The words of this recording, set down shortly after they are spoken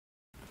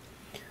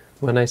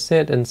When I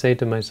sit and say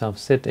to myself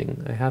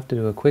sitting, I have to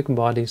do a quick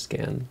body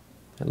scan,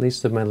 at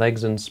least of my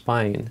legs and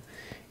spine,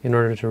 in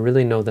order to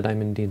really know that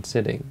I'm indeed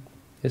sitting.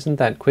 Isn't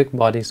that quick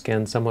body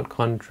scan somewhat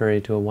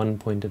contrary to a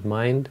one-pointed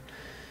mind?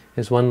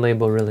 Is one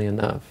label really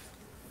enough?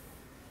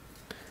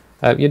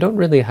 You don't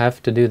really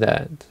have to do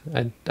that.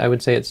 I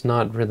would say it's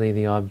not really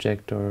the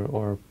object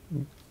or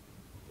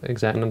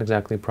not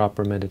exactly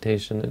proper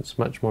meditation. It's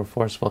much more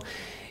forceful.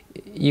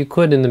 You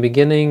could in the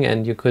beginning,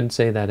 and you could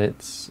say that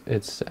it's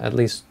at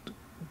least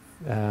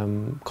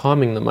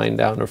calming the mind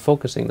down or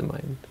focusing the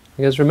mind.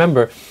 Because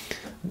remember,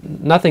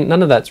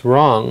 none of that's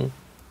wrong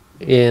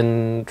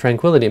in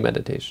tranquility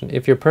meditation.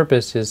 If your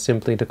purpose is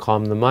simply to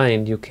calm the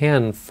mind, you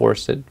can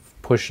force it,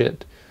 push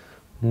it,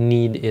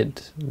 knead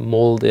it,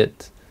 mold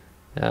it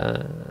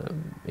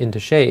into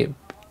shape.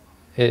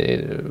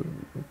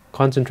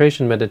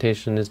 Concentration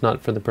meditation is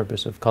not for the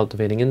purpose of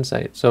cultivating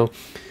insight. So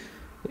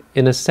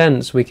in a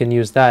sense, we can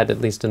use that,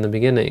 at least in the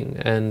beginning.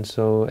 And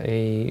so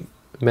a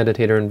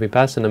meditator in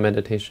Vipassana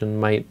meditation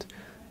might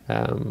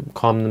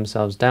calm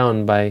themselves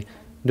down by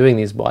doing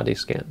these body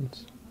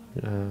scans,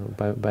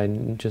 by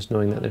just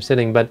knowing that they're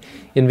sitting. But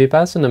in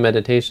Vipassana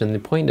meditation, the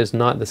point is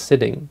not the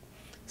sitting.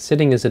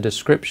 Sitting is a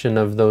description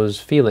of those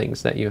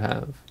feelings that you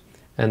have.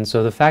 And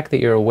so the fact that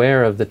you're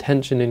aware of the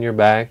tension in your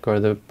back or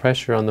the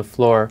pressure on the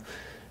floor,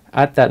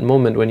 at that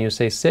moment when you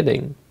say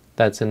sitting,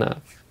 that's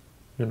enough.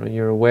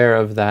 You're aware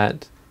of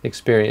that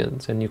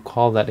experience and you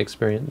call that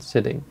experience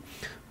sitting.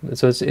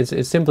 So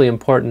it's simply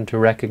important to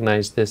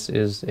recognize this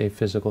is a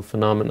physical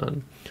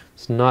phenomenon.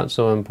 It's not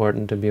so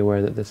important to be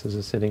aware that this is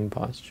a sitting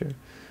posture.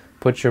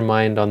 Put your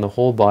mind on the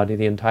whole body,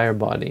 the entire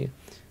body,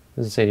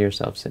 and say to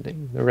yourself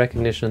sitting. The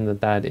recognition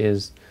that that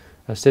is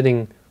a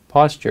sitting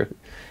posture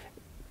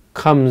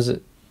comes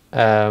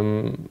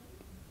on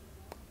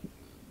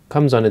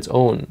its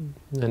own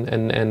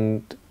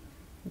and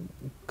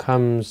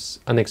comes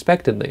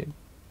unexpectedly.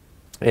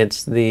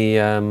 It's the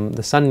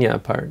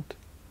sanya part,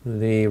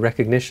 the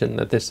recognition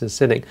that this is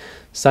sitting.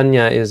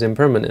 Sanya is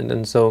impermanent,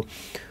 and so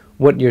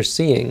what you're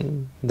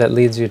seeing that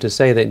leads you to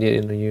say that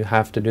you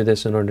have to do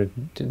this in order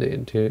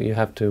to you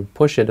have to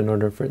push it in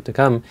order for it to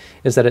come,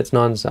 is that it's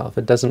non-self.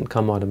 It doesn't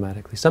come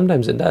automatically.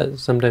 Sometimes it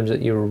does. Sometimes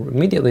you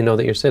immediately know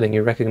that you're sitting.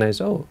 You recognize,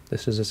 oh,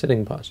 this is a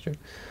sitting posture.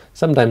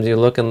 Sometimes you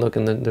look and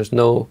then there's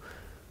no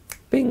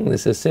bing,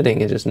 this is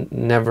sitting. You just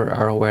never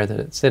are aware that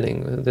it's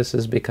sitting. This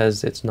is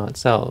because it's not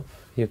self.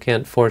 You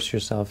can't force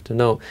yourself to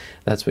know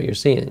that's what you're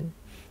seeing.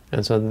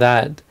 And so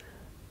that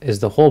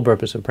is the whole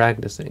purpose of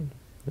practicing.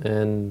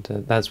 And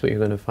that's what you're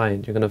going to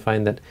find. You're going to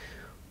find that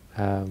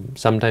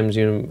sometimes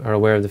you are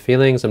aware of the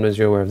feeling, sometimes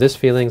you're aware of this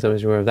feeling,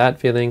 sometimes you're aware of that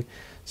feeling,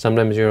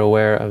 sometimes you're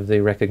aware of the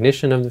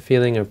recognition of the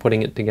feeling or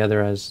putting it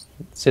together as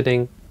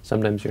sitting,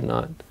 sometimes you're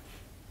not.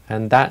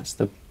 And that's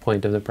the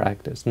point of the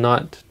practice,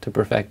 not to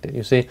perfect it.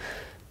 You see,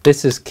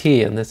 this is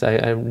key, and this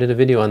I did a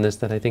video on this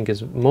that I think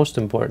is most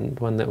important,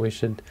 one that we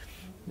should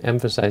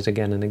emphasize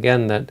again and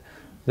again, that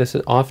this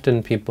is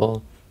often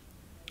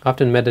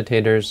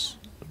meditators,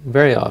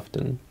 very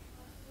often,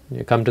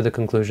 you come to the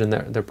conclusion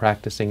that they're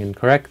practicing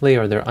incorrectly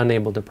or they're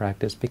unable to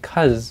practice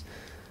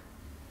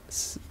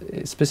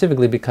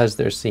specifically because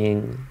they're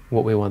seeing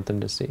what we want them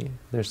to see.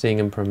 They're seeing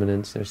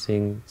impermanence, they're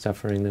seeing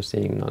suffering, they're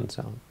seeing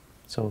non-self.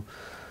 So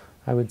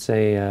I would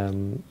say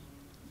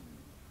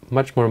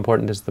much more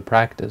important is the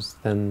practice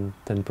than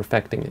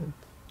perfecting it.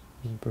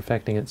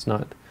 Perfecting it's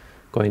not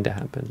going to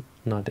happen,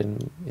 not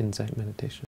in insight meditation.